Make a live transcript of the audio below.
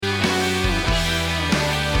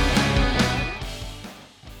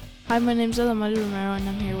Hi, my name's Adamari Romero, and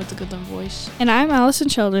I'm here with the Goodland Voice. And I'm Allison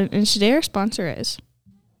Sheldon, and today our sponsor is...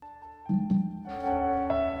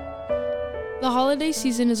 The holiday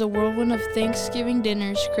season is a whirlwind of Thanksgiving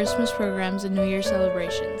dinners, Christmas programs, and New Year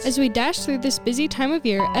celebrations. As we dash through this busy time of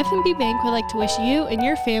year, F&B Bank would like to wish you and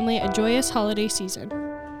your family a joyous holiday season.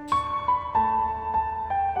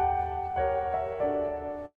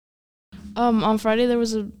 On Friday,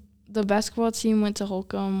 the basketball team went to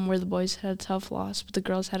Holcomb, where the boys had a tough loss, but the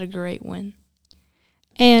girls had a great win.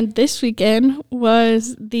 And this weekend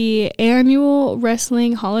was the annual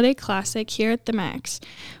Wrestling Holiday Classic here at the Max.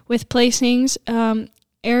 With placings,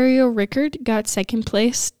 Ariel Rickard got second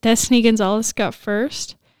place, Destiny Gonzalez got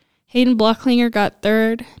first, Hayden Blocklinger got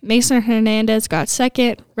third, Mason Hernandez got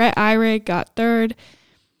second, Rhett Eyrig got third,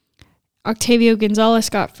 Octavio Gonzalez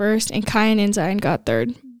got first, and Kyan Ensign got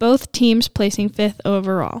third. Both teams placing fifth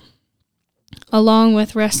overall. Along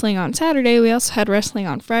with wrestling on Saturday, we also had wrestling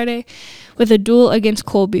on Friday with a duel against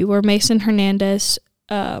Colby, where Mason Hernandez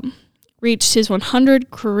reached his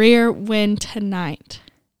 100 career win tonight.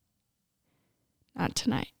 Not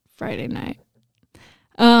tonight, Friday night.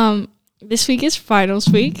 This week is finals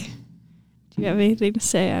week. Do you have anything to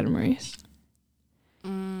say, Adam Maurice?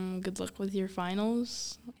 Good luck with your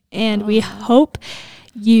finals. And we hope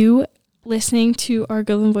you listening to our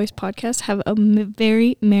Goodland Voice podcast have a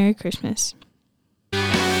very Merry Christmas.